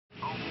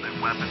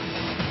weapon.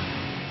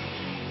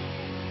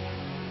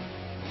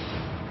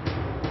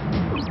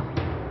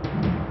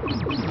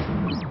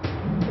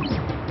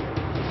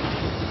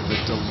 The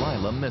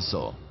Delilah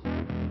Missile.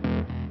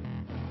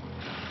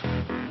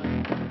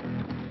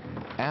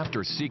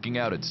 After seeking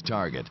out its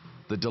target,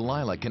 the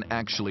Delilah can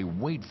actually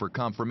wait for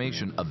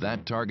confirmation of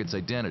that target's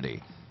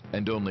identity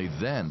and only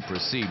then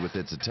proceed with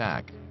its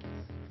attack.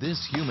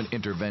 This human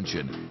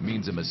intervention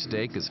means a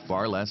mistake is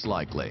far less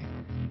likely.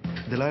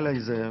 Delilah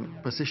is a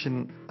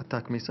precision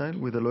attack missile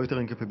with a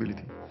loitering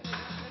capability.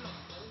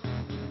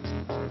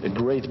 A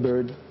great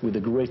bird with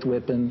a great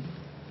weapon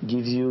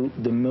gives you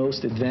the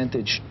most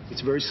advantage.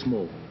 It's very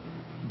small.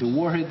 The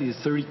warhead is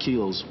 30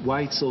 kilos.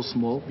 Why it's so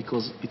small?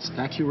 Because it's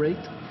accurate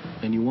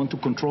and you want to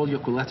control your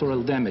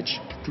collateral damage.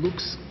 It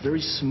looks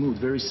very smooth,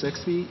 very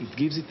sexy. It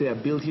gives it the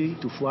ability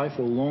to fly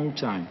for a long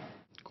time.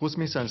 Cruise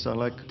missiles are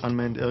like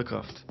unmanned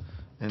aircraft,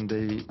 and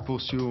they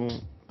pursue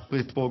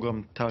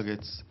pre-programmed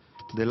targets.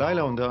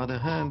 Delilah, on the other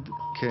hand,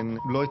 can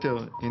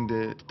loiter in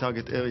the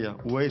target area,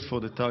 wait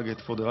for the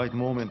target for the right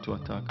moment to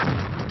attack.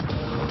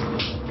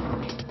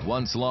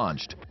 Once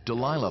launched,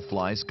 Delilah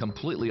flies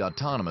completely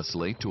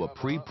autonomously to a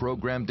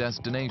pre-programmed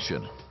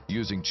destination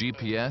using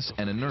GPS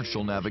and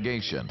inertial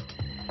navigation.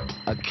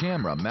 A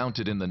camera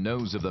mounted in the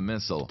nose of the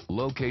missile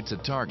locates a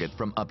target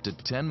from up to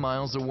 10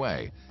 miles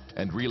away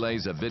and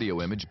relays a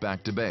video image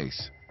back to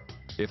base.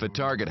 If a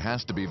target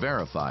has to be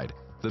verified,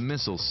 the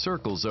missile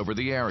circles over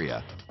the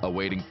area,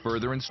 awaiting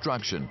further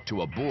instruction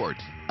to abort,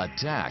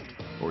 attack,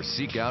 or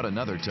seek out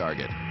another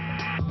target.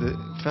 The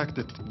fact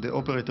that the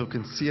operator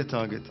can see a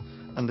target,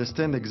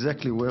 understand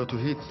exactly where to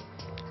hit,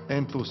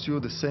 and pursue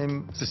the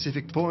same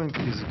specific point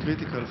is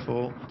critical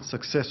for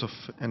success of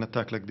an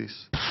attack like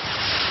this.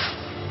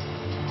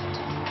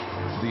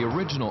 The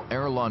original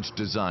air-launched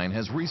design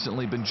has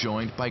recently been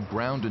joined by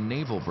ground and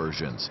naval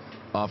versions,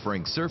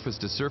 offering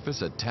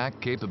surface-to-surface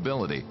attack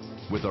capability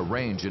with a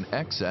range in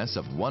excess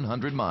of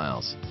 100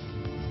 miles.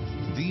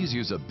 These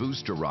use a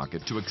booster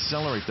rocket to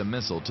accelerate the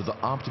missile to the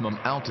optimum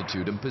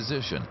altitude and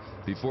position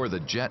before the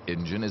jet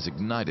engine is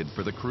ignited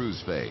for the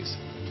cruise phase.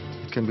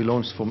 It can be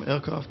launched from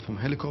aircraft, from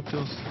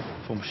helicopters,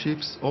 from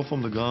ships, or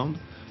from the ground,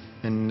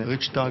 and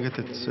reach target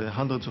at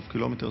hundreds of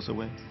kilometers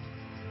away.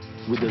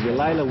 With the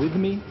Delilah with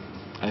me,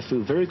 I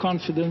feel very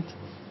confident,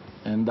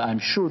 and I'm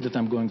sure that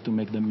I'm going to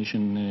make the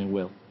mission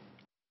well.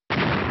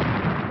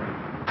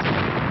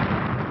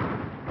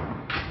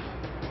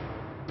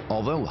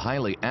 Although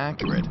highly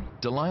accurate,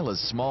 Delilah's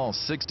small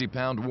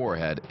 60-pound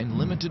warhead and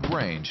limited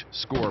range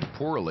score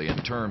poorly in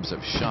terms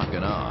of shock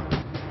and awe.